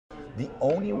The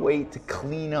only way to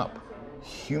clean up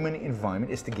human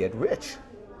environment is to get rich.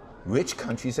 Rich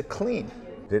countries are clean.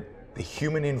 The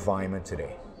human environment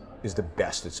today is the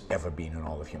best it's ever been in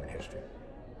all of human history.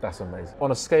 That's amazing.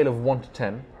 On a scale of 1 to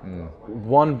 10,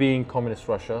 1 being communist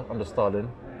Russia under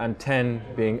Stalin, and 10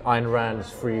 being Ayn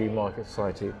Rand's free market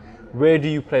society, where do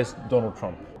you place Donald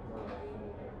Trump?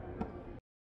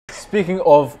 Speaking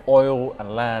of oil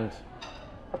and land,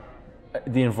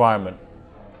 the environment.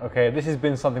 Okay, this has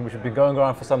been something which has been going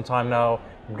around for some time now.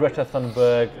 Greta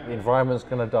Thunberg, the environment's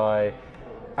gonna die.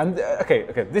 And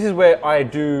okay, this is where I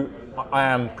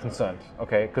am concerned,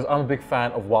 okay? Because I'm a big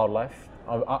fan of wildlife.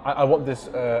 I want this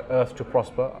earth to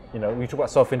prosper. You know, we talk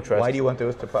about self-interest. Why do you want the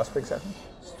earth to prosper exactly?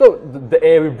 So the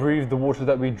air we breathe, the water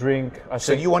that we drink.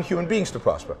 So you want human beings to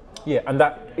prosper? Yeah, and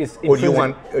that is Or do you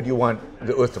want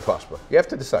the earth to prosper? You have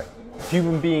to decide.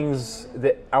 Human beings,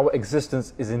 our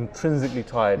existence is intrinsically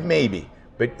tied. Maybe,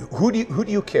 but who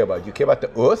do you care about? Do you care about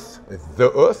the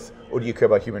earth, or do you care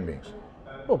about human beings?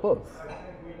 Well, both.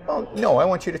 Well, no, I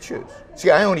want you to choose. See,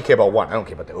 I only care about one. I don't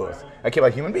care about the earth. I care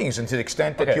about human beings, and to the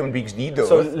extent that human beings need the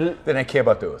earth, then I care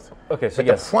about the earth. Okay, so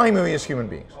but the primary is human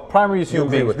beings. Primary is human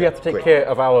beings. We have to take care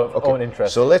of our own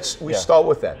interests. So we start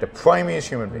with that. The primary is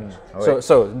human beings.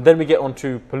 So then we get on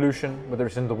to pollution, whether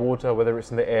it's in the water, whether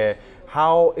it's in the air.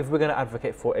 How, if we're going to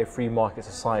advocate for a free market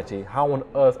society, how on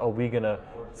earth are we going to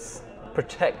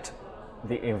protect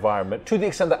the environment to the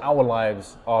extent that our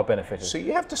lives are benefited? So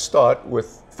you have to start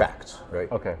with facts,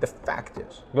 right? Okay. The fact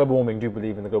is, global warming, do you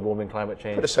believe in the global warming, climate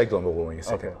change? Put aside global warming a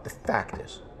second. Okay. The fact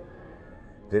is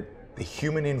that the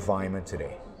human environment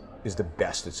today is the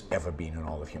best it's ever been in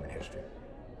all of human history.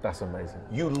 That's amazing.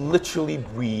 You literally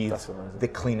breathe the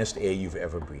cleanest air you've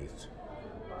ever breathed.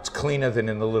 It's cleaner than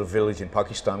in the little village in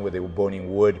Pakistan where they were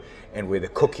burning wood and where the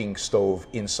cooking stove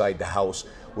inside the house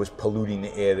was polluting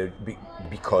the air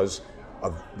because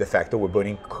of the fact that we're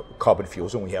burning carbon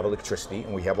fuels and we have electricity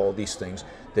and we have all these things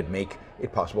that make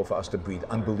it possible for us to breathe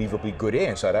unbelievably good air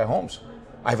inside our homes.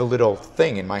 I have a little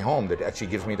thing in my home that actually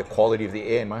gives me the quality of the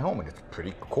air in my home, and it's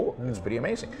pretty cool. It's pretty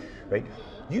amazing, right?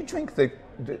 You drink the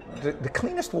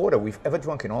cleanest water we've ever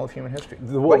drunk in all of human history.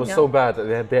 The water was so bad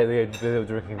that they were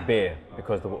drinking beer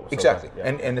because the water was exactly. so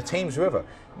bad. Yeah. And the Thames River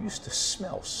used to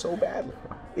smell so badly.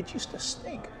 It used to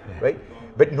stink, right?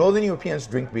 But Northern Europeans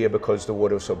drink beer because the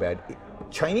water was so bad.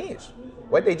 Chinese,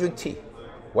 why did they drink tea?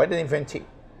 Why did they invent tea?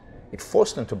 It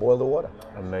forced them to boil the water.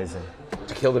 Amazing.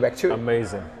 To kill the bacteria.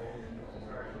 Amazing.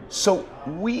 So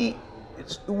we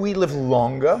live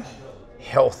longer,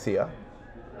 healthier,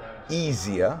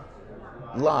 easier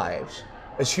lives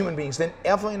as human beings than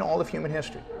ever in all of human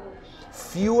history.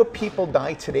 Fewer people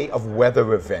die today of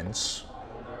weather events,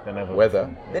 than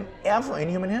ever in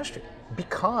human history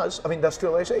because of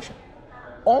industrialization.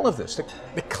 All of this,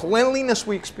 the cleanliness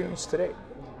we experience today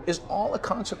is all a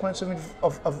consequence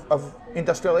of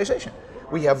industrialization.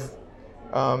 We have,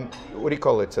 what do you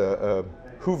call it,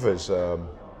 Hoovers,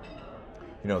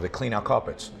 they clean our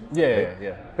carpets.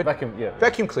 Yeah. But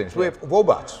vacuum cleaners. Yeah. We have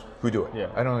robots who do it. Yeah.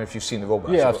 I don't know if you've seen the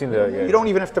robots. Yeah, I've seen the. Yeah. You don't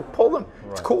even have to pull them.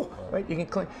 Right. It's cool, right? You can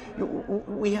clean.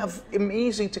 We have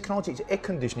amazing technologies, air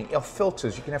conditioning, air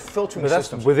filters. You can have filtering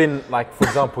systems. Within, like, for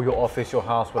example, your office, your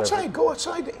house, whatever. Go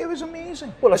outside. The air is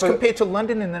amazing. Well, as compared to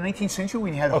London in the 19th century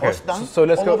when you had okay. horse dung So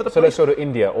let's all go. over the So place. let's go to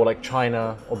India or like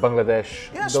China or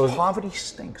Bangladesh. Yes, poverty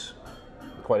stinks.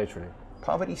 Quite literally.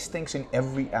 Poverty stinks in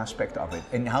every aspect of it.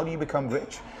 And how do you become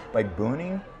rich? By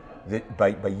burning,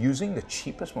 by using the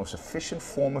cheapest, most efficient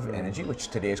form of energy, which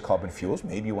today is carbon fuels.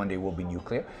 Maybe one day will be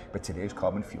nuclear, but today is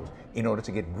carbon fuels. In order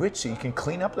to get rich, so you can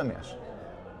clean up the mess.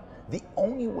 The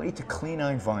only way to clean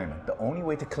our environment, the only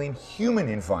way to clean human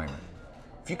environment.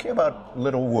 If you care about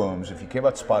little worms, if you care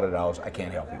about spotted owls, I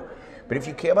can't help you. But if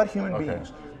you care about human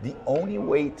beings, the only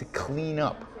way to clean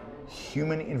up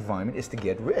human environment is to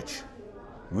get rich.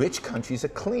 Rich countries are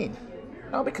clean.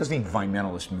 Not because of the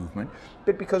environmentalist movement,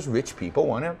 but because rich people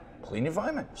want a clean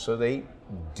environment. So they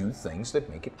do things that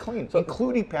make it clean,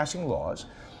 including passing laws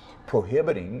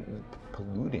prohibiting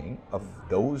polluting of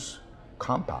those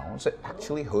compounds that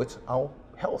actually hurt our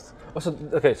health. So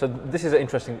this is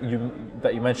interesting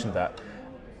that you mentioned that,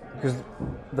 because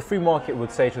the free market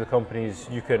would say to the companies,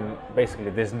 you can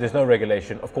basically, there's no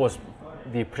regulation. Of course,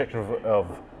 the protection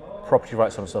of property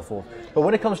rights and so forth. But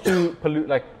when it comes to pollute,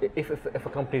 like if a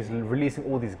company is releasing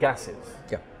all these gases,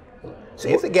 So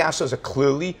if the gases are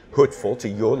clearly hurtful to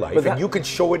your life, and you can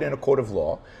show it in a court of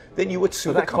law, then you would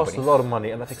sue the company. That costs a lot of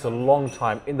money, and that takes a long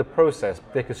time. In the process,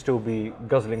 they could still be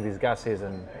guzzling these gases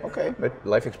and... Okay, but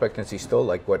life expectancy is still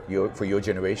like what for your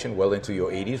generation, well into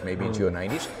your 80s, maybe into your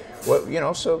 90s. Well,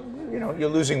 you're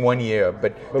losing 1 year.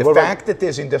 But the fact that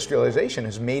there's industrialization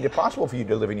has made it possible for you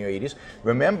to live in your 80s.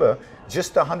 Remember,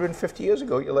 just 150 years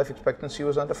ago, your life expectancy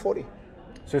was under 40.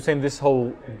 So you're saying this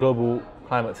whole global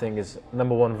climate thing is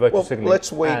number one virtue signaling? Well,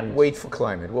 let's wait for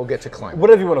climate. We'll get to climate.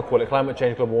 Whatever you want to call it, climate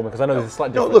change, global warming, because I know there's a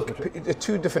slight difference. No, look, there are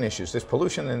two different issues. There's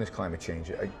pollution and there's climate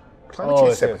change. Climate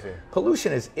change is separate.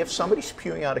 Pollution is if somebody's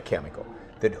spewing out a chemical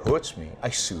that hurts me, I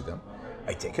sue them,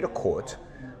 I take it to court,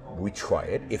 we try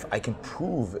it. If I can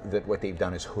prove that what they've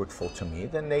done is hurtful to me,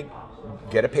 then they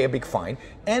get to pay a big fine.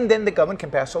 And then the government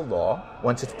can pass a law,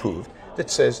 once it's proved, that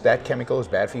says that chemical is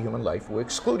bad for human life, we're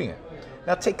excluding it.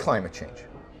 Now take climate change.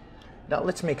 Now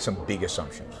let's make some big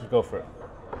assumptions. Go for it.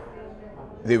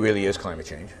 There really is climate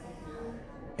change,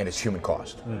 and it's human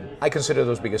caused. I consider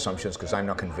those big assumptions because I'm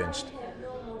not convinced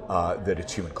that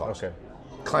it's human caused. Okay.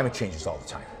 Climate changes all the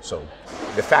time. So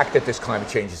the fact that this climate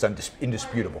change is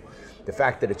indisputable. The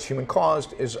fact that it's human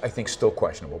caused is, I think, still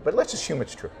questionable. But let's assume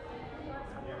it's true.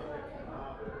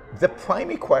 The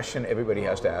primary question everybody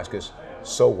has to ask is,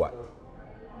 so what?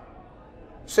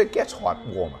 So it gets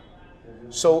warmer.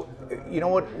 So, you know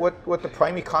what the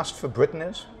primary cost for Britain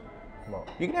is? Well,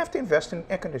 you're going to have to invest in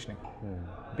air conditioning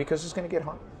because it's going to get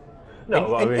hot.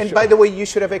 No, and by the way, you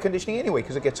should have air conditioning anyway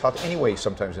because it gets hot anyway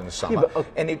sometimes in the summer. Yeah,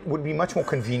 and it would be much more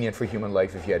convenient for human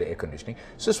life if you had air conditioning.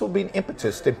 So this will be an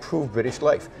impetus to improve British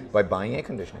life by buying air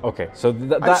conditioning. Okay, so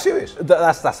I'm serious.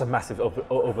 That's a massive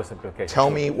oversimplification.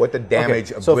 Tell me what the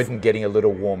damage of Britain getting a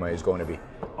little warmer is going to be.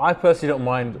 I personally don't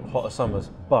mind hotter summers,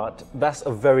 but that's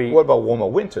a very... What about warmer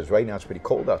winters? Right now it's pretty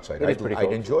cold outside. It is pretty cold.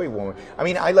 I'd enjoy warmer. I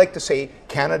mean, I like to say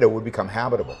Canada would become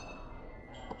habitable.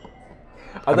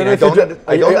 I don't know if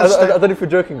you're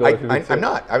joking. I'm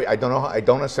not. I don't know. I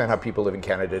don't understand how people live in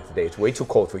Canada today. It's way too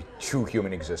cold for true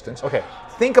human existence. Okay.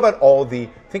 Think about all the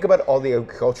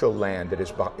agricultural land that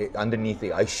is underneath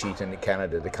the ice sheet in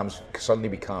Canada that suddenly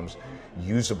becomes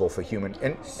usable for human.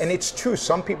 And it's true.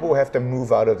 Some people have to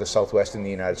move out of the Southwest in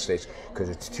the United States because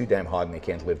it's too damn hot and they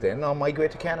can't live there, and they'll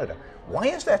migrate to Canada. Why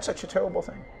is that such a terrible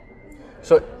thing?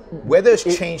 So weather's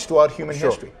changed throughout human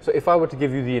history. So if I were to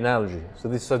give you the analogy, so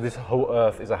this whole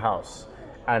Earth is a house,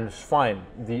 and fine,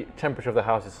 the temperature of the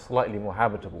house is slightly more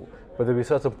habitable, but there'll be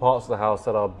certain parts of the house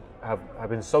that have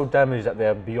been so damaged that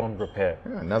they're beyond repair.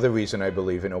 Yeah, another reason I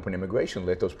believe in open immigration,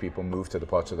 let those people move to the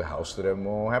parts of the house that are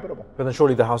more habitable. But then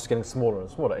surely the house is getting smaller and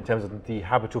smaller in terms of the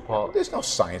habitable part. There's no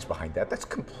science behind that. That's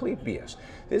complete BS.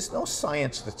 There's no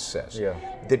science that says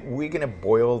that we're going to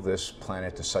boil this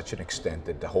planet to such an extent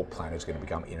that the whole planet is going to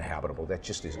become inhabitable. That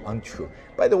just is untrue.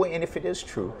 By the way, and if it is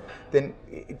true, then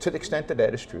to the extent that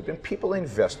that is true, then people are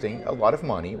investing a lot of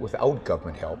money without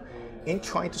government help in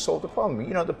trying to solve the problem.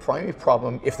 You know, the primary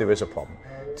problem, if there is a problem,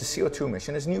 to CO2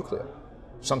 emission is nuclear,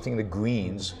 something the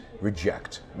Greens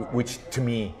reject, which to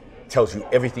me tells you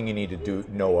everything you need to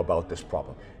know about this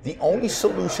problem. The only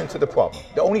solution to the problem,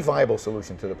 the only viable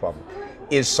solution to the problem,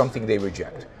 is something they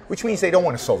reject, which means they don't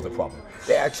want to solve the problem.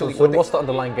 They actually. So what's the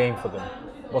underlying game for them?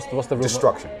 What's the real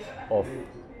destruction of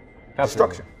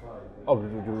capitalism?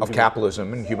 Of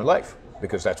capitalism and human life.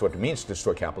 Because that's what it means to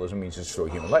destroy capitalism, means to destroy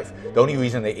human life. The only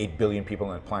reason there are 8 billion people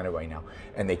on the planet right now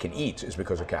and they can eat is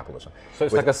because of capitalism. So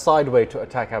it's like a side way to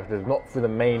attack capitalism, not through the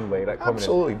main way like communism.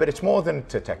 Absolutely, but it's more than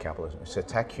to attack capitalism, it's to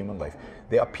attack human life.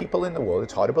 There are people in the world,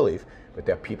 it's hard to believe, but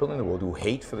there are people in the world who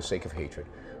hate for the sake of hatred,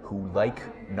 who like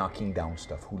knocking down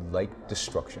stuff, who like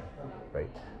destruction,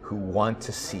 right? Who want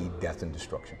to see death and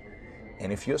destruction.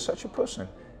 And if you're such a person,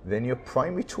 then your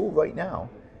primary tool right now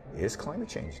is climate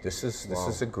change. This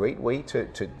is a great way to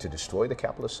destroy the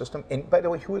capitalist system. And by the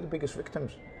way, who are the biggest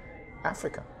victims?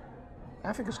 Africa.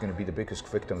 Africa is going to be the biggest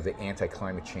victim of the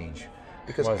anti-climate change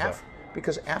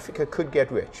because Africa could get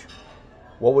rich.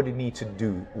 What would it need to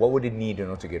do? What would it need in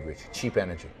order to get rich? Cheap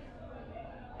energy.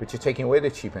 But you're taking away the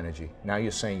cheap energy. Now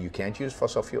you're saying you can't use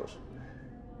fossil fuels.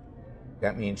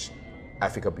 That means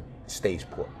Africa stays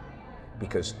poor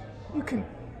because you can.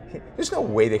 There's no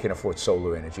way they can afford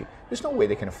solar energy. There's no way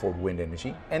they can afford wind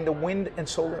energy. And the wind and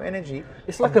solar energy,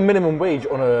 it's like a minimum wage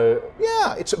on a.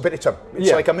 Yeah, it's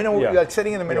like a minimum. Like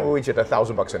setting in the minimum wage at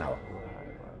 $1,000 an hour.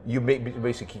 You're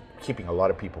basically keeping a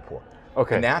lot of people poor.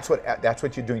 Okay. And that's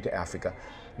what you're doing to Africa.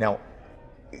 Now,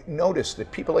 notice that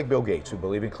people like Bill Gates, who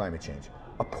believe in climate change,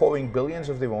 are pouring billions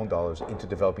of their own dollars into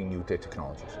developing new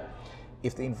technologies.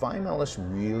 if the environmentalists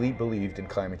really believed in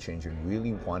climate change and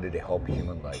really wanted to help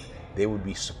human life, they would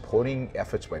be supporting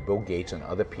efforts by Bill Gates and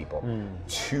other people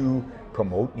to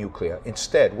promote nuclear.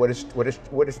 Instead, what is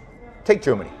take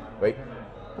Germany, right?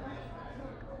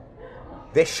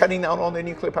 They're shutting down all their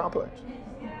nuclear power plants.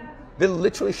 They're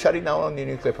literally shutting down on the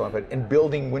nuclear power plant and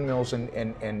building windmills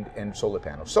and solar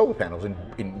panels. Solar panels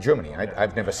in Germany.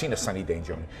 I've never seen a sunny day in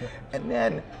Germany.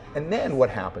 And then what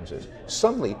happens is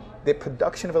suddenly their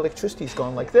production of electricity has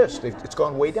gone like this. It's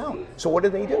gone way down. So what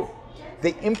do?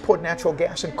 They import natural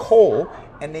gas and coal,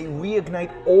 and they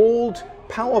reignite old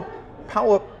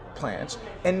power plants,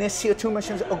 and their CO2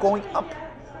 emissions are going up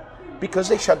because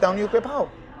they shut down nuclear power.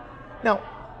 Now,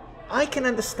 I can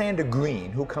understand a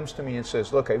green who comes to me and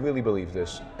says, look, I really believe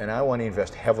this, and I want to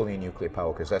invest heavily in nuclear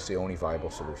power because that's the only viable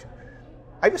solution.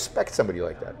 I respect somebody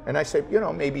like that. And I say,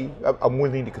 maybe I'm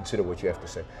willing to consider what you have to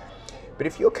say. But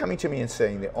if you're coming to me and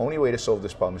saying the only way to solve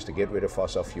this problem is to get rid of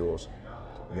fossil fuels,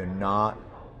 you're not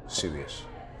serious.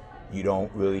 You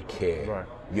don't really care. Right.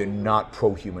 You're not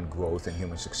pro-human growth and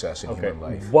human success and human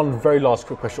life. One very last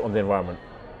quick question on the environment.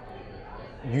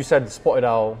 You said spotted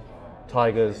owl,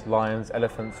 tigers, lions,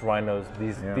 elephants, rhinos,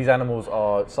 these animals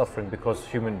are suffering because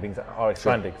human beings are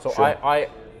expanding. Sure. So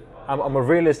I'm a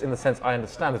realist in the sense I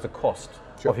understand there's a cost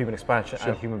Sure. of human expansion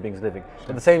and human beings living.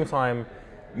 At the same time,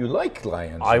 You like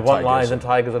lions. I and want tigers lions and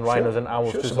tigers and rhinos and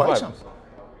owls to so buy survive. some.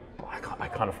 I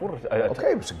can't afford it.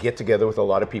 Okay, so get together with a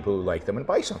lot of people who like them and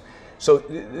buy some. So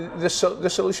the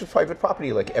solution is private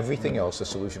property. Like everything else, the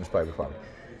solution is private property.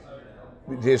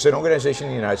 There's an organization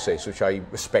in the United States, which I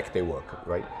respect their work,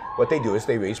 right? What they do is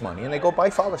they raise money and they go buy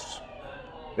forests.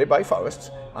 They buy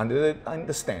forests under the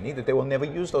understanding that they will never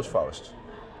use those forests.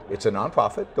 It's a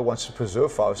nonprofit that wants to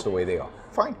preserve forests the way they are.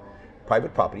 Fine.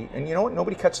 Private property. And you know what?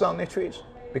 Nobody cuts down their trees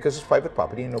because it's private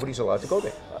property and nobody's allowed to go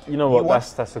there. You know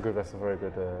what? That's a very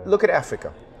good. Look at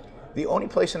Africa. The only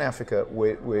place in Africa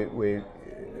where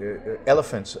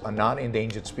elephants are not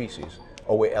endangered species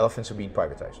or where elephants are being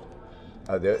privatized.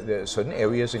 There are certain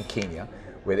areas in Kenya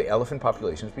where the elephant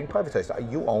population is being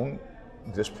privatized. You own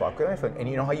this property elephant, and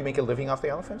you know how you make a living off the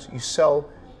elephants? You sell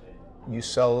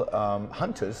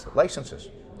hunters licenses,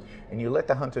 and you let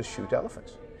the hunters shoot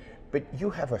elephants. But you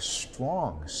have a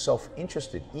strong,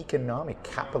 self-interested, economic,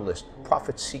 capitalist,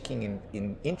 profit-seeking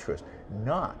in interest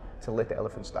not to let the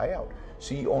elephants die out.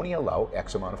 So you only allow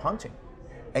X amount of hunting.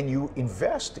 And you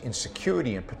invest in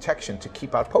security and protection to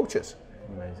keep out poachers.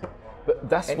 Amazing. But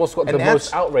that's what's got the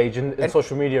most outrage in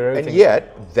social media and everything. And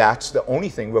yet, that's the only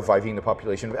thing reviving the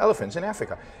population of elephants in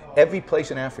Africa. Every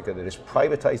place in Africa that has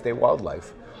privatized their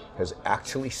wildlife has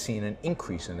actually seen an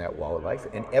increase in that wildlife,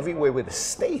 and everywhere where the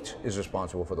state is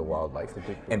responsible for the wildlife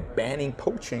and banning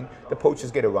poaching, the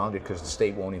poachers get around it because the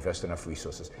state won't invest enough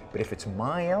resources. But if it's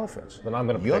my elephants, then I'm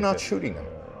going to you're not shooting them.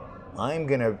 I'm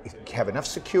going to have enough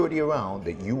security around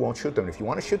that you won't shoot them. If you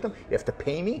want to shoot them, you have to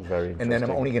pay me, and then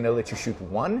I'm only going to let you shoot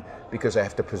one because I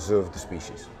have to preserve the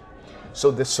species. So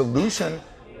the solution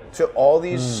to all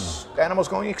these animals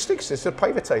going extinct is to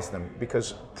privatize them,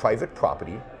 because private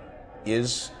property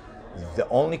is the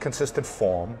only consistent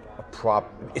form of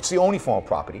it's the only form of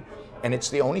property, and it's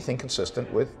the only thing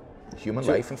consistent with human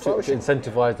life and flourishing. To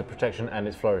incentivize the protection and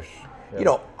its flourish. Yeah. You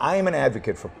know, I am an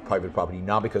advocate for private property,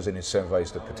 not because it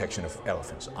incentivizes the protection of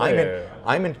elephants.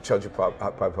 I'm in charge of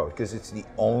private property because it's the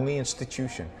only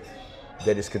institution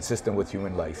that is consistent with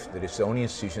human life, that is the only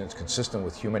institution that's consistent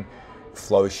with human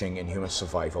flourishing and human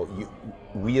survival.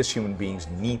 We as human beings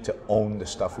need to own the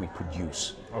stuff we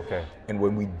produce. Okay. And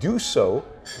when we do so,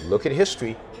 look at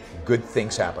history, good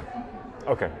things happen.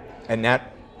 Okay. And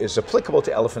that is applicable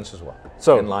to elephants as well,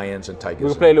 so, and lions and tigers.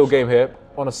 We'll play a little game here.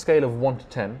 On a scale of 1 to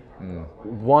 10,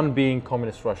 1 being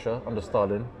communist Russia under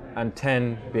Stalin, and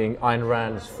 10 being Ayn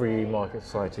Rand's free market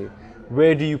society,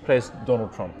 where do you place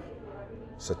Donald Trump?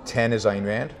 So 10 is Ayn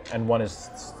Rand? And 1 is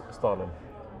Stalin.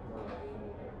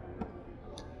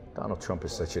 Donald Trump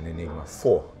is such an enigma.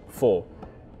 4. 4.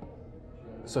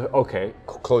 So, okay.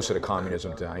 Closer to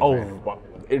communism to Ayn Rand. Wow.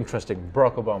 Interesting.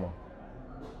 Barack Obama.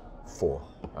 4.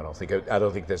 I don't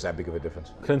think there's that big of a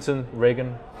difference. Clinton,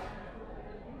 Reagan.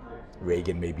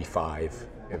 Reagan maybe 5.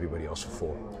 Everybody else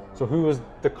 4. So who was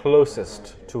the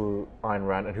closest to Ayn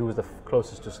Rand and who was the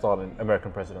closest to Stalin,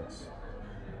 American presidents?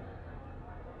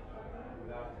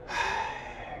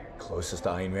 Closest to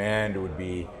Ayn Rand would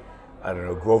be, I don't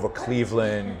know, Grover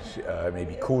Cleveland,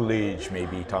 maybe Coolidge,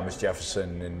 maybe Thomas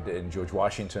Jefferson and George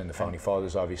Washington, the founding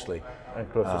fathers, obviously.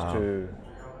 And closest to?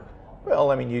 Well,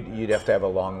 I mean, you'd have to have a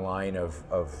long line of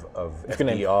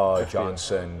FDR,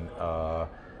 Johnson,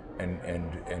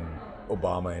 and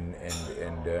Obama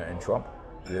and Trump.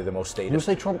 They're the most statist. You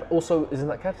say Trump also is in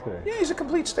that category? Yeah, he's a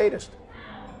complete statist.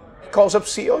 calls up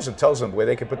CEOs and tells them where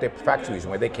they can put their factories and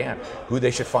where they can't, who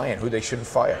they should fire and who they shouldn't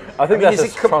fire. I think mean, that's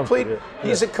he's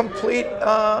a complete,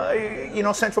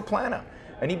 central planner,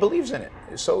 and he believes in it.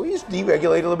 So he's deregulated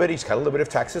a little bit. He's cut a little bit of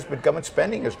taxes, but government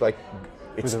spending is like,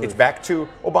 it's back to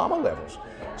Obama levels.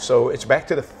 So it's back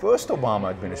to the first Obama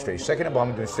administration. Second Obama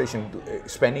administration,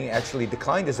 spending actually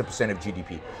declined as a percent of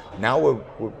GDP. Now we're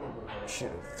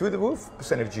through the roof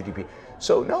percent of GDP.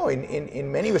 So no,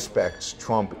 in many respects,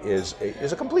 Trump is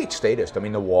a complete statist. I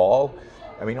mean, the wall,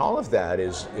 I mean, all of that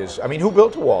is I mean, who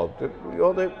built the wall?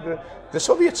 The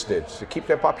Soviets did to keep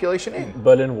their population in.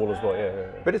 Berlin Wall as well, yeah.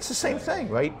 But it's the same thing,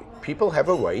 right? People have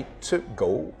a right to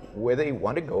go where they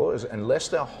want to go, unless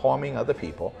they're harming other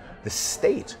people. The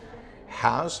state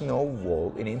has no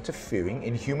role in interfering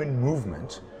in human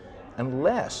movement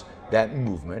unless that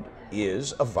movement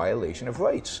is a violation of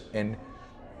rights. And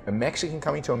a Mexican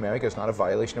coming to America is not a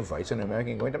violation of rights, and an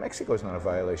American going to Mexico is not a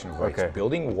violation of rights. Okay.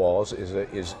 Building walls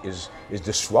is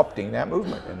disrupting that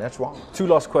movement, and that's wrong. 2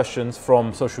 last questions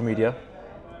from social media.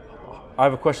 I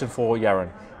have a question for Yaron.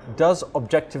 Does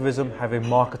objectivism have a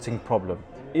marketing problem?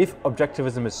 If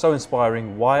objectivism is so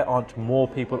inspiring, why aren't more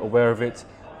people aware of it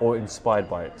or inspired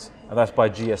by it? And that's by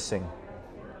G.S. Singh.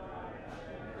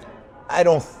 I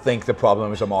don't think the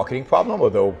problem is a marketing problem,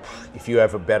 although if you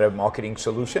have a better marketing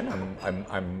solution,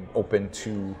 I'm open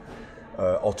to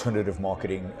alternative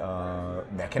marketing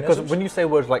mechanisms. Because when you say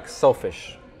words like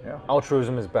selfish, Yeah.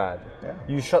 altruism is bad, Yeah.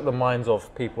 you shut the minds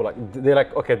of people. Like they're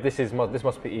like, okay, this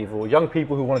must be evil. Young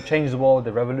people who want to change the world,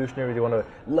 they're revolutionary, they want to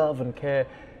love and care.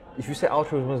 If you say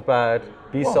altruism is bad,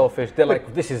 be selfish, they're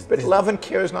like, this is. But love and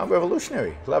care is not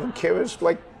revolutionary. Love and care is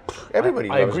like everybody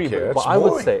I loves agree, and care. but It's I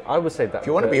boring. would say that If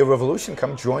you want to be a revolution,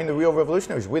 come join the real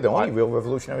revolutionaries. We're the only real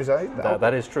revolutionaries out.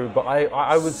 that is true, but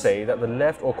I would say that the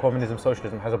left or communism,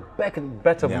 socialism has a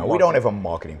better. Now, we don't have a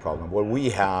marketing problem. What we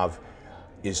have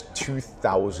is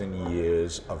 2,000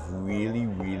 years of really,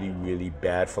 really, really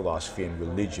bad philosophy and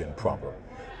religion problem.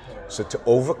 So to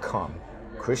overcome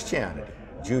Christianity,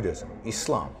 Judaism,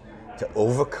 Islam, to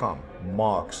overcome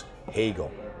Marx,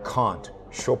 Hegel, Kant,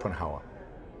 Schopenhauer,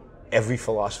 every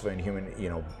philosopher in human,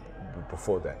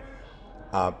 before that,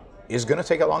 is going to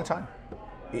take a long time.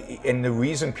 And the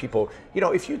reason people,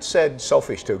 if you'd said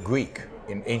selfish to a Greek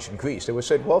in ancient Greece, they would have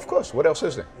said, well, of course, what else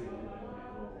is there?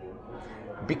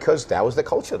 Because that was the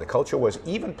culture. The culture was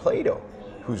even Plato,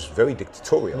 who's very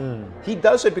dictatorial. He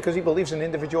does it because he believes in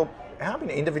having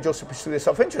individuals to pursue their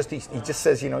self-interest. He just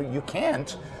says, you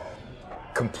can't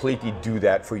completely do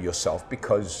that for yourself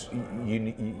because you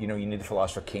need the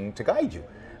philosopher king to guide you.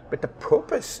 But the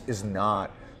purpose is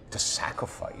not to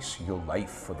sacrifice your life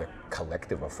for the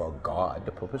collective or for God.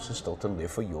 The purpose is still to live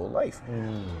for your life.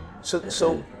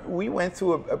 So we went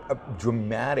through a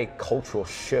dramatic cultural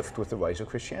shift with the rise of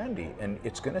Christianity, and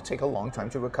it's going to take a long time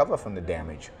to recover from the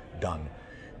damage done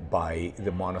by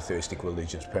the monotheistic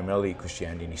religions, primarily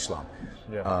Christianity and Islam.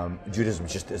 Yeah. Judaism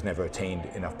just has never attained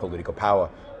enough political power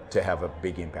to have a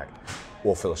big impact,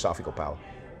 or philosophical power.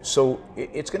 So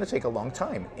it's going to take a long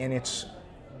time, and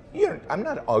I'm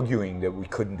not arguing that we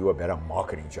couldn't do a better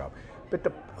marketing job, but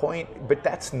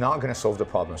that's not going to solve the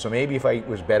problem. So maybe if I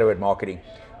was better at marketing,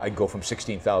 I'd go from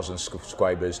 16,000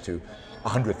 subscribers to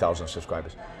 100,000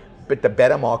 subscribers. But the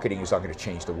better marketing is not going to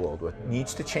change the world. What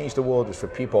needs to change the world is for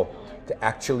people to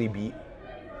actually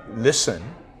listen,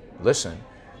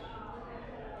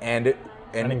 and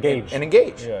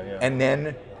engage. Yeah. And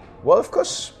then, well, of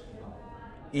course,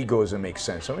 egoism makes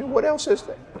sense. I mean, what else is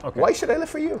there? Okay. Why should I live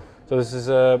for you? So this is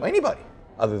Anybody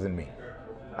other than me.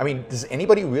 I mean, does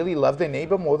anybody really love their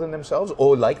neighbor more than themselves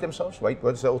or like themselves? Right?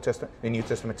 What's the Old Testament? The New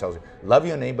Testament tells you, love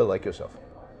your neighbor like yourself.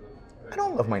 I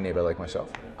don't love my neighbor like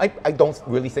myself. I don't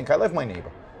really think I love my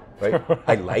neighbor. Right?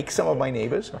 I like some of my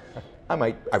neighbors.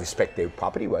 I respect their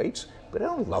property rights, but I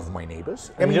don't love my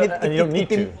neighbors. And you don't need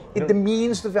to. It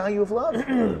demeans the value of love.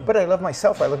 But I love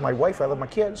myself. I love my wife. I love my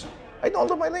kids. I don't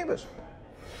love my neighbors.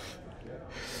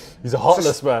 He's a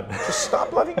heartless man. Just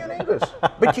stop loving your neighbors.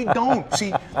 But you don't.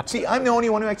 See, I'm the only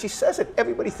one who actually says it.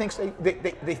 Everybody thinks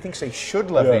they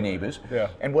should love their neighbors. Yeah.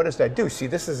 And what does that do? See,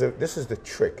 this is the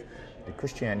trick that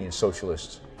Christianity and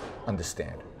socialists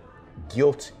understand.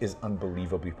 Guilt is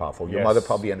unbelievably powerful. Your mother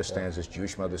probably understands this.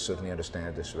 Jewish mother certainly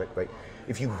understands this, right?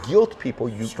 If you guilt people,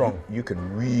 you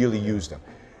can really use them.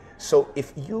 So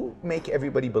if you make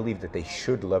everybody believe that they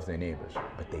should love their neighbors,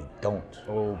 but they don't,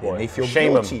 and they feel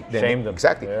guilty, shame them.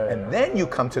 Exactly. Yeah, and then you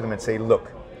come to them and say,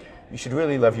 look, you should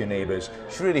really love your neighbors.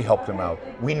 You should really help them out.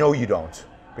 We know you don't.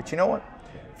 But you know what?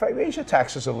 If I raise your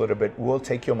taxes a little bit, we'll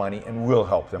take your money and we'll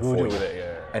help them for you. With it,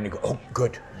 yeah. And you go, oh,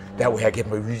 good. That way I get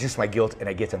to reduce my guilt and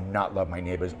I get to not love my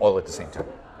neighbors all at the same time.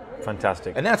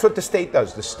 Fantastic. And that's what the state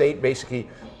does. The state basically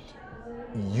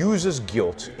uses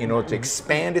guilt in order to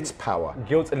expand its power.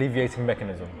 Guilt alleviating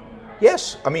mechanism.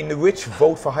 Yes, I mean the rich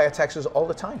vote for higher taxes all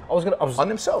the time. On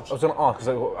themselves. I was going to ask,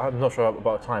 because I'm not sure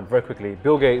about time, very quickly.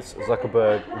 Bill Gates,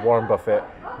 Zuckerberg, Warren Buffett,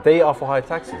 they are for higher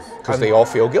taxes. Because they all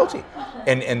feel guilty.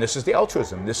 And this is the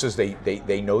altruism. This is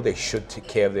they know they should take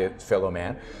care of their fellow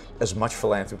man. As much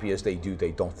philanthropy as they do,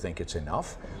 they don't think it's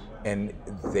enough. And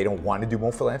they don't want to do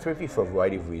more philanthropy for a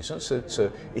variety of reasons.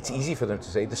 So it's easy for them to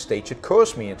say the state should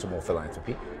coerce me into more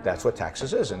philanthropy. That's what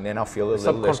taxes is, and then I'll feel a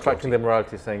little less guilty. Subcontracting their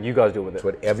morality, saying you guys deal with it. That's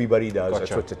what everybody does. Gotcha.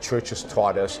 That's what the church has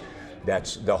taught us.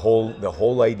 That's the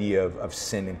whole idea of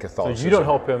sin in Catholicism. So you don't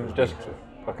help him. Just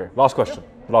okay. Last question.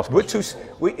 Yeah. Last question.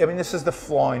 I mean, this is the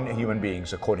flaw in human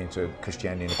beings, according to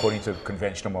Christianity and according to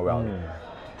conventional morality.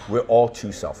 We're all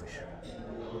too selfish.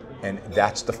 And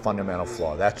that's the fundamental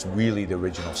flaw. That's really the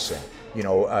original sin. You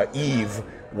know, Eve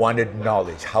wanted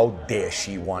knowledge. How dare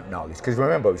she want knowledge? Because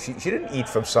remember, she didn't eat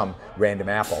from some random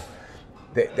apple.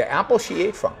 The apple she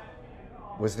ate from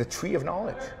was the tree of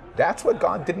knowledge. That's what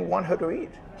God didn't want her to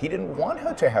eat. He didn't want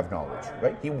her to have knowledge,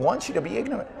 right? He wants you to be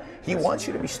ignorant. He wants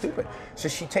you to be stupid. So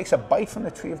she takes a bite from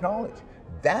the tree of knowledge.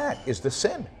 That is the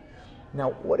sin.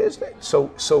 Now, what is that?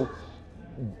 So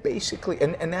basically,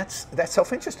 and that's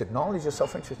self-interested. Knowledge is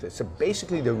self-interested. So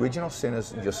basically, the original sin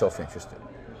is you're self-interested,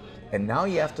 and now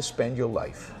you have to spend your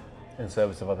life in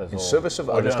service of others. In service of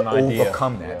others to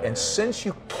overcome that. And since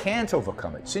you can't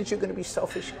overcome it, since you're going to be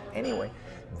selfish anyway,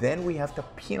 then we have to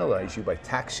penalize you by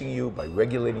taxing you, by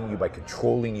regulating you, by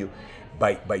controlling you,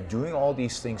 by doing all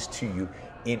these things to you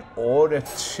in order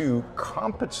to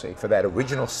compensate for that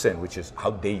original sin, which is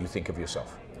how dare you think of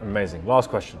yourself. Amazing. Last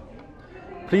question.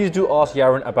 Please do ask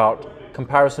Yaron about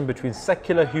comparison between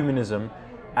secular humanism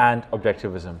and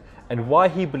objectivism, and why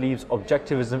he believes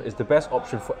objectivism is the best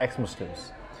option for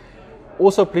ex-Muslims.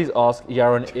 Also, please ask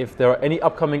Yaron if there are any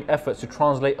upcoming efforts to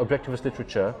translate objectivist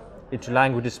literature into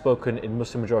languages spoken in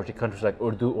Muslim-majority countries like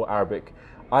Urdu or Arabic.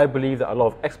 I believe that a lot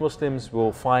of ex-Muslims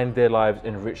will find their lives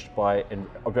enriched by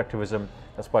objectivism.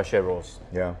 That's by Shehroz.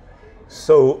 Yeah.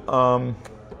 So,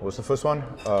 what's the first one?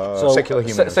 Secular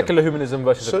humanism. Secular humanism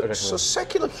versus objectivism. So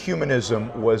secular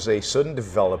humanism was a sudden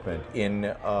development in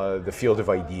the field of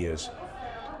ideas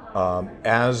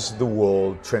as the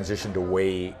world transitioned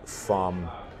away from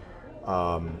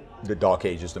the Dark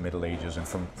Ages, the Middle Ages, and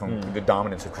from the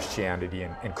dominance of Christianity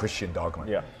and Christian dogma.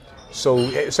 Yeah.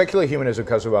 So secular humanism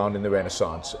comes around in the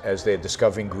Renaissance as they're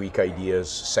discovering Greek ideas,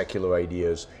 secular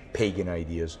ideas, pagan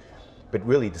ideas, but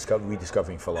really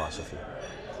rediscovering philosophy.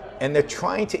 And they're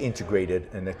trying to integrate it,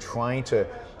 and they're trying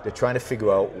to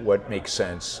figure out what makes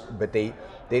sense, but they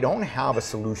don't have a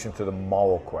solution to the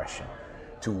moral question,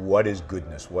 to what is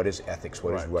goodness, what is ethics,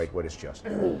 what is right, what is just.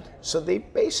 So they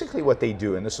basically, what they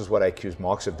do, and this is what I accuse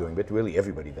Marx of doing, but really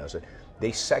everybody does it,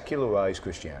 they secularize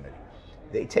Christianity.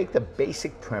 They take the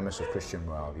basic premise of Christian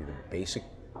morality, the basic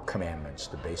commandments,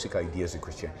 the basic ideas of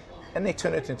Christianity, and they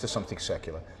turn it into something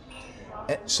secular.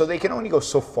 And so they can only go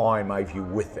so far, in my view,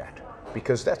 with that,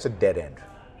 because that's a dead end.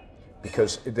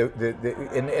 Because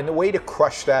and the way to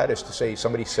crush that is to say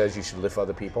somebody says you should live for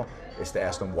other people, is to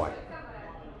ask them why.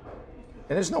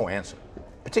 And there's no answer,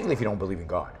 particularly if you don't believe in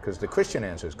God, because the Christian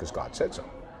answer is because God said so.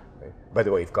 Right? By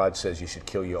the way, if God says you should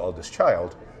kill your eldest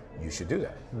child, you should do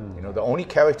that. You know, the only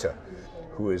character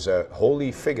who is a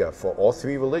holy figure for all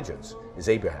three religions is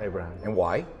Abraham. And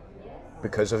why?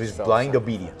 Because of his blind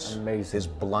obedience. Amazing. His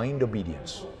blind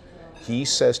obedience. He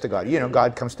says to God, you know,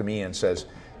 God comes to me and says,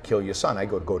 kill your son, I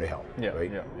go to hell,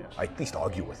 right? I at least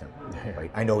argue with him, right?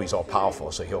 I know he's all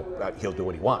powerful, so he'll do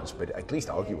what he wants, but at least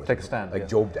argue with him. Take a stand, like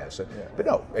Job does. But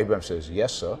no, Abraham says,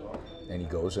 yes, sir, and he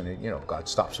goes, and God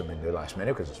stops him in the last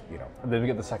minute because And then we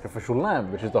get the sacrificial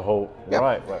lamb, which is the whole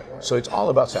right. So it's all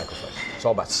about sacrifice. It's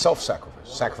all about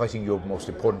self-sacrifice, sacrificing your most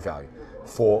important value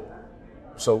for.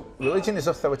 So religion is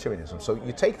authoritarianism. So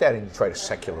you take that and you try to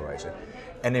secularize it,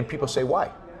 and then people say,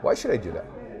 why? Why should I do that?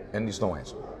 And there's no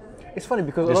answer. It's funny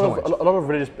because a lot of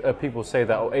religious people say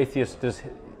that atheists,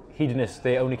 hedonists,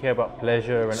 they only care about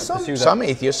pleasure and pursue that. Some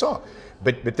atheists are.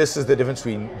 But this is the difference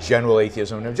between general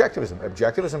atheism and objectivism.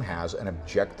 Objectivism has an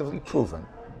objectively proven,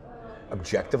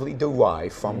 objectively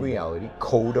derived from reality,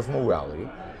 code of morality,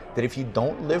 that if you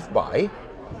don't live by,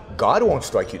 God won't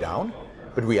strike you down,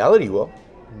 but reality will.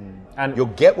 And you'll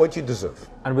get what you deserve.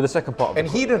 And with the second part of And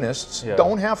hedonists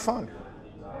don't have fun.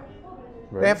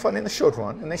 Right. They have fun in the short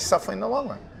run, and they suffer in the long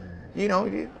run. You know,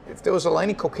 if there was a line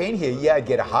of cocaine here, I'd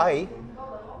get a high,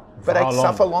 but I'd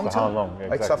suffer a long time. How long?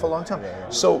 Exactly. I'd suffer a long time.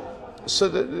 So so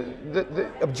the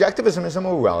objectivism is a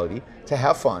morality to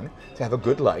have fun, to have a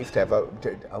good life,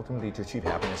 to ultimately to achieve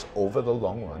happiness over the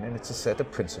long run, and it's a set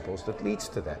of principles that leads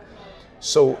to that.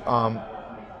 So,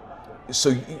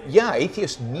 yeah,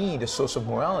 atheists need a source of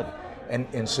morality,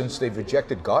 and since they've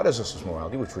rejected God as a source of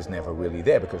morality, which was never really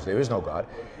there because there is no God,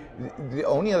 the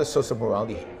only other source of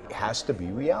morality has to be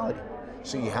reality.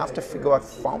 So you have to figure out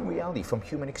from reality, from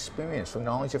human experience, from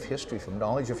knowledge of history, from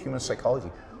knowledge of human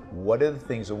psychology, what are the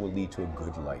things that will lead to a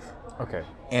good life? Okay.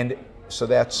 And so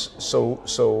that's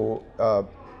so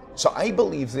I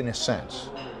believe, in a sense,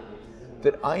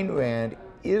 that Ayn Rand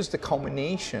is the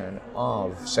culmination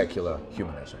of secular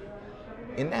humanism.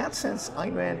 In that sense,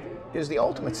 Ayn Rand is the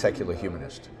ultimate secular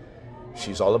humanist.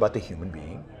 She's all about the human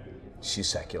being. She's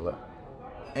secular,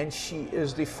 and she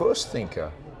is the first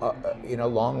thinker in a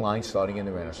long line starting in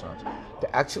the Renaissance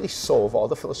to actually solve all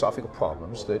the philosophical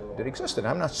problems that existed.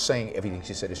 I'm not saying everything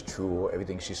she said is true or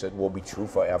everything she said will be true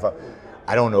forever.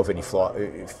 I don't know of any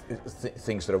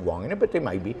things that are wrong in it, but there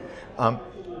might be.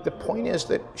 The point is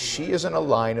that she is in a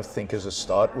line of thinkers that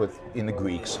start with, in the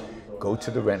Greeks, go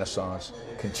to the Renaissance,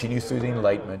 continue through the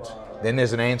Enlightenment, then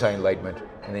there's an anti-Enlightenment,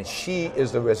 and then she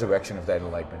is the resurrection of that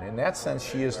Enlightenment. In that sense,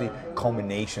 she is the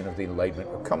culmination of the Enlightenment,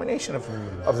 a culmination of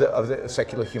the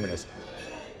secular humanist.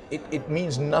 It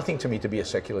means nothing to me to be a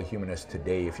secular humanist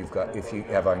today if you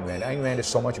have Ayn Rand. Ayn Rand is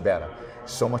so much better,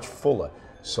 so much fuller,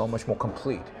 so much more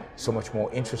complete, so much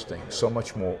more interesting, so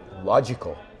much more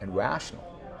logical and rational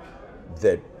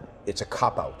that it's a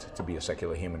cop-out to be a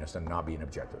secular humanist and not be an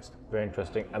objectivist. Very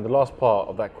interesting. And the last part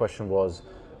of that question was,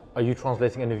 are you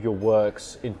translating any of your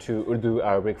works into Urdu,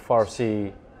 Arabic,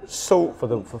 Farsi? So for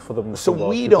the Muslim so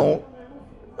world?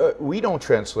 we don't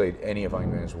translate any of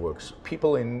Ayn Rand's works.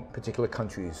 People in particular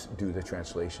countries do the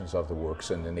translations of the works,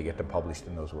 and then they get them published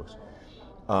in those works.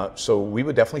 So we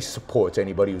would definitely support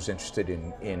anybody who's interested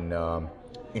in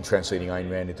translating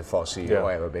Ayn Rand into Farsi or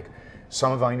Arabic.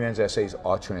 Some of Ayn Rand's essays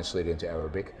are translated into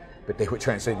Arabic, but they were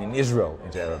translated in Israel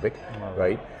into Arabic,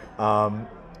 right? I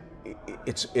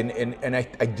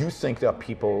do think that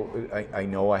people, I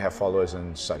know I have followers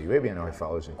in Saudi Arabia, I know I have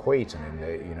followers in Kuwait and in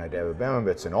the United Arab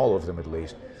Emirates and all over the Middle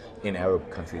East, in Arab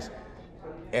countries.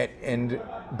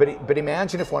 But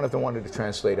imagine if one of them wanted to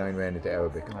translate Ayn Rand into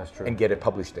Arabic and get it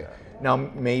published there. Now,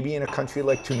 maybe in a country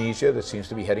like Tunisia that seems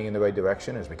to be heading in the right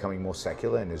direction, is becoming more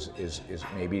secular, and is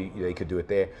maybe they could do it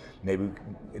there. Maybe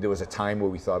there was a time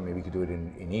where we thought maybe we could do it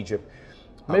in Egypt.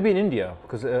 Maybe in India,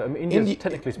 because India,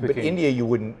 technically speaking. But India, you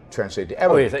wouldn't translate to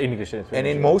Arabic. Oh, yes, English. And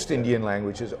in most Indian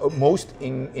languages,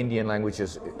 Indian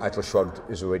languages, Atlas Shrugged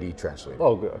is already translated.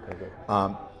 Oh, good. Okay,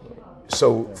 good.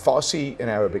 So Farsi and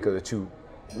Arabic are the two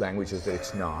languages that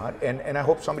it's not, and I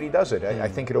hope somebody does it. I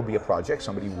think it'll be a project.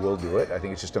 Somebody will do it. I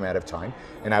think it's just a matter of time,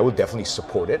 and I will definitely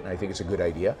support it. And I think it's a good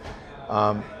idea.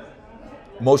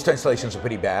 Most translations are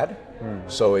pretty bad,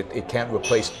 so it can't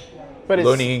replace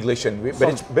learning English,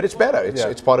 but it's better.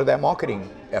 It's part of that marketing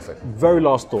effort. Very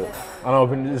last thought. I know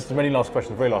there's many last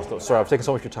questions. Very last thought. Sorry, I've taken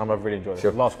so much of your time. I've really enjoyed it.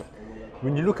 Sure. Last one.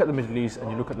 When you look at the Middle East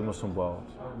and you look at the Muslim world,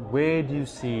 where do you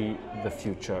see the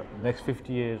future? Next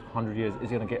 50 years, 100 years,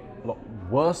 is it going to get a lot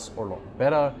worse or a lot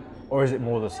better, or is it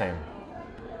more the same?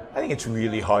 I think it's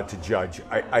really hard to judge.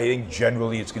 I think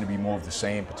generally it's going to be more of the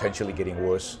same, potentially getting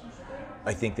worse.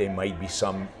 I think there might be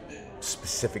some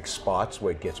specific spots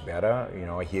where it gets better. You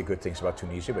know, I hear good things about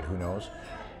Tunisia, but who knows?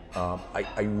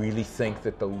 I really think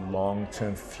that the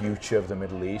long-term future of the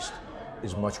Middle East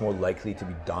is much more likely to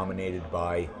be dominated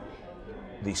by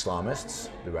the Islamists,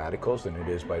 the radicals, than it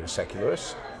is by the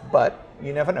secularists. But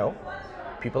you never know.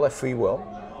 People have free will.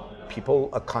 People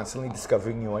are constantly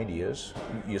discovering new ideas.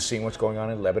 You're seeing what's going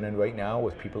on in Lebanon right now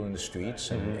with people in the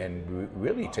streets and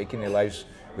really taking their lives,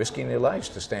 risking their lives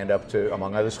to stand up to,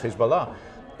 among others, Hezbollah,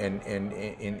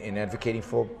 and advocating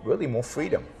for really more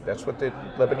freedom. That's what the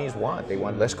Lebanese want. They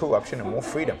want less corruption and more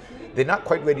freedom. They're not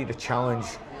quite ready to challenge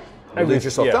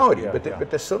religious authority, but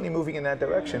they're certainly moving in that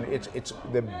direction.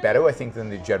 They're better, I think, than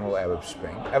the general Arab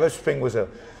Spring. Arab Spring the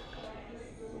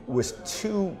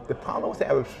problem with the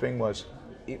Arab Spring was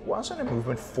it wasn't a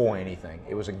movement for anything.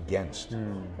 It was against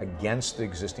the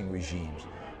existing regimes.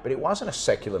 But it wasn't a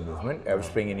secular movement. Arab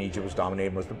Spring in Egypt was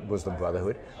dominated by Muslim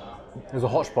Brotherhood. It was a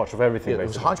hodgepodge of everything. It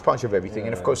was a hodgepodge of everything,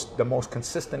 and of course, the most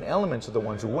consistent elements are the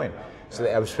ones who win. So the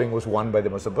Arab Spring was won by the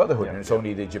Muslim Brotherhood, and it's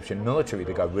only the Egyptian military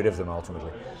that got rid of them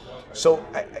ultimately. So,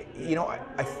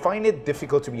 I find it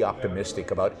difficult to be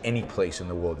optimistic about any place in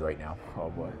the world right now. Oh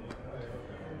boy.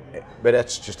 But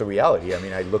that's just a reality. I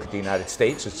mean, I look at the United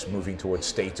States, it's moving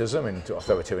towards statism and to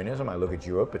authoritarianism. I look at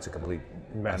Europe, it's a complete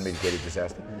unmitigated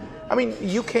disaster. I mean,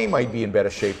 UK might be in better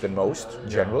shape than most,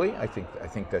 generally. I think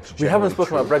that's generally We haven't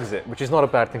spoken true. about Brexit, which is not a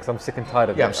bad thing, because I'm sick and tired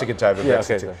of it. Yeah, I'm sick and tired of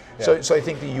Brexit okay, too. So I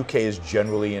think the UK is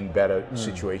generally in better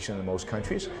situation than most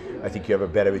countries. I think you have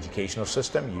a better educational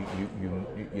system.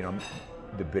 You know,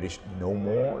 the British know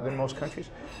more than most countries.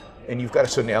 And you've got a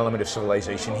certain element of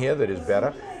civilization here that is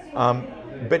better.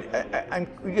 But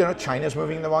China's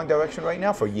moving in the wrong direction right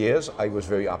now. For years, I was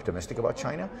very optimistic about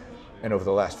China. And over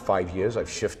the last 5 years, I've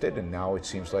shifted, and now it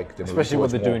seems like they're Especially what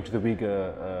they're more, doing to the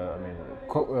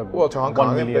Uyghur, well, to Hong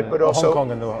Kong, but also, Hong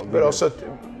Kong and the but also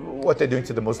what they're doing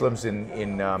to the Muslims in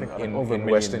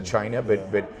Western China.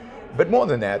 But more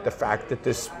than that, the fact that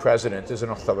this president is an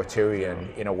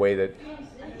authoritarian in a way that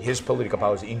his political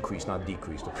power has increased, not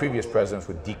decreased. The previous presidents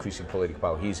were decreasing political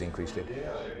power. He's increased it.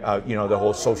 The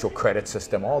whole social credit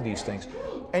system, all these things.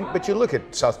 But you look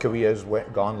at South Korea has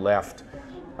gone left.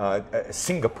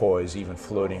 Singapore is even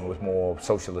flirting with more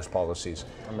socialist policies.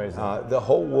 Amazing. The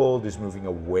whole world is moving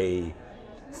away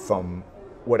from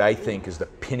what I think is the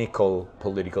pinnacle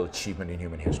political achievement in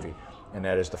human history, and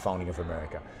that is the founding of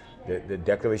America. The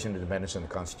Declaration of Independence and the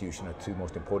Constitution are two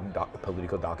most important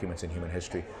political documents in human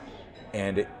history.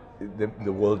 And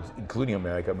the world, including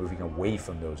America, moving away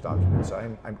from those documents.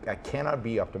 I cannot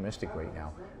be optimistic right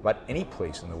now about any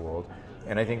place in the world,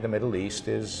 and I think the Middle East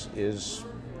is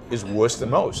worse than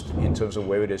most in terms of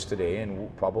where it is today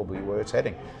and probably where it's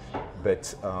heading.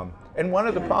 But and one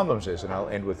of the problems is, and I'll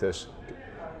end with this,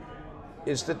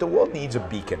 is that the world needs a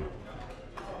beacon.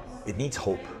 It needs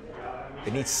hope.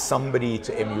 It needs somebody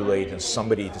to emulate and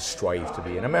somebody to strive to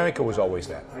be. And America was always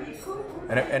that.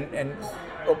 And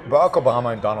Barack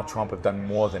Obama and Donald Trump have done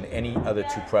more than any other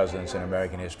two presidents in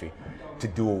American history to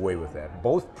do away with that.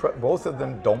 Both of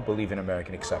them don't believe in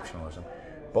American exceptionalism.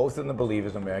 Both of them believe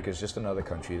that America is just another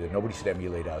country, that nobody should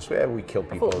emulate us. We kill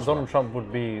people. I thought Donald Trump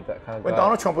would be that kind of When guy.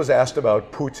 Donald Trump was asked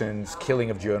about Putin's killing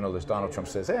of journalists, Donald Trump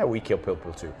says, we kill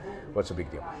people too. What's the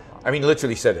big deal? I mean,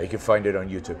 literally said that. You can find it on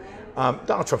YouTube.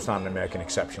 Donald Trump's not an American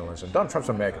exceptionalism. Donald Trump's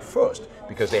American first,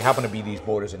 because they happen to be these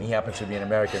borders and he happens to be an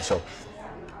American, so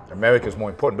America is more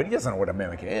important. But he doesn't know what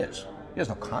America is. He has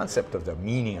no concept of the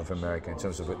meaning of America in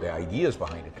terms of the ideas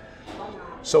behind it.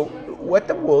 So what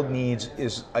the world needs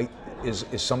is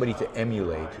somebody to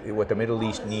emulate. What the Middle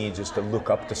East needs is to look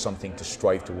up to something to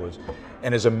strive towards.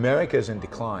 And as America is in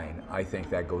decline, I think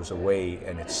that goes away,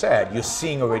 and it's sad. You're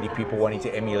seeing already people wanting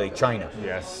to emulate China.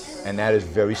 Yes. And that is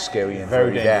very scary and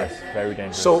Very very dangerous. bad. Very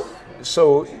dangerous.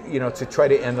 So to try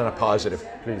to end on a positive.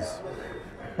 Please.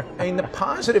 I mean, the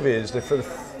positive is that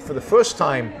for the first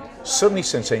time, certainly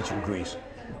since ancient Greece,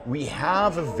 we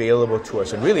have available to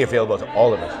us, and really available to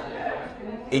all of us,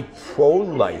 a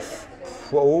pro-life,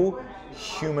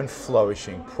 pro-human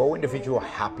flourishing, pro-individual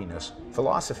happiness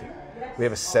philosophy. We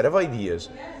have a set of ideas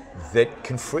that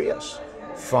can free us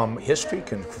from history,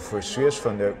 can free us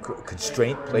from the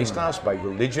constraint placed on us by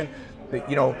religion.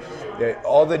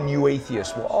 All the new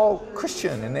atheists were all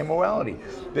Christian in their morality.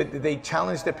 They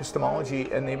challenged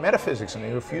epistemology and the metaphysics, and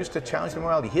they refused to challenge the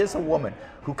morality. Here's a woman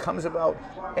who comes about,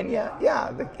 and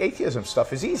the atheism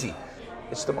stuff is easy.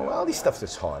 It's the morality stuff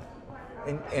that's hard.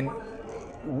 And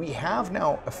we have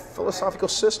now a philosophical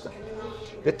system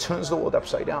that turns the world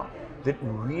upside down, that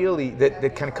really,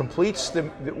 that kind of completes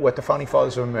what the Founding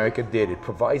Fathers of America did. It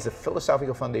provides a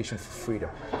philosophical foundation for freedom,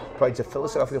 provides a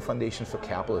philosophical foundation for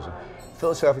capitalism,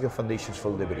 philosophical foundations for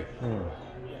liberty.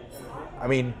 I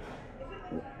mean,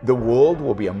 the world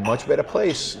will be a much better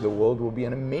place. The world will be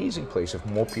an amazing place if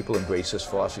more people embrace this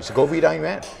philosophy. So go read Ayn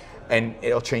Rand, and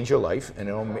it'll change your life, and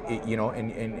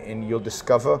and you'll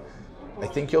discover. I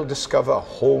think you'll discover a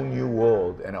whole new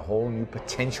world and a whole new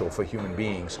potential for human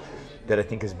beings that I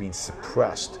think is being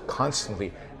suppressed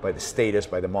constantly by the statists,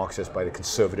 by the Marxists, by the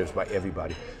conservatives, by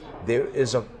everybody. There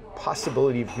is a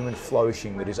possibility of human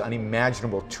flourishing that is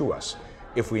unimaginable to us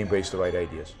if we embrace the right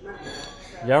ideas.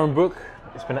 Yaron Brook,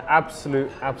 it's been an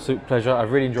absolute pleasure.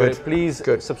 I've really enjoyed it. Please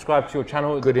subscribe to your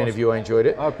channel. Good interview, I enjoyed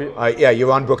it.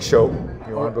 Yaron Brook Show.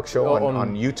 Yaron Brook Show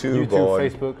on YouTube or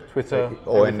Facebook, Twitter.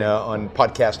 Or on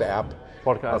podcast app.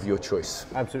 Podcast Of your choice.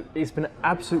 Absolutely, it's been an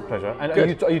absolute pleasure. And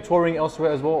are you touring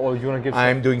elsewhere as well, or do you want to give?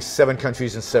 I'm doing 7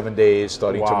 countries in 7 days,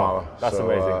 starting tomorrow. That's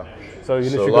amazing.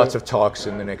 So lots of talks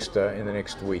in the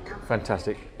next week.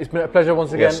 Fantastic. It's been a pleasure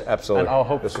once again. Yes, absolutely. And I'll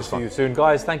hope to see you soon,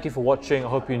 guys. Thank you for watching. I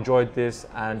hope you enjoyed this,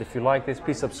 and if you like this,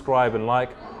 please subscribe and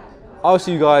like. I'll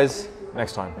see you guys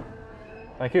next time.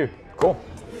 Thank you. Cool.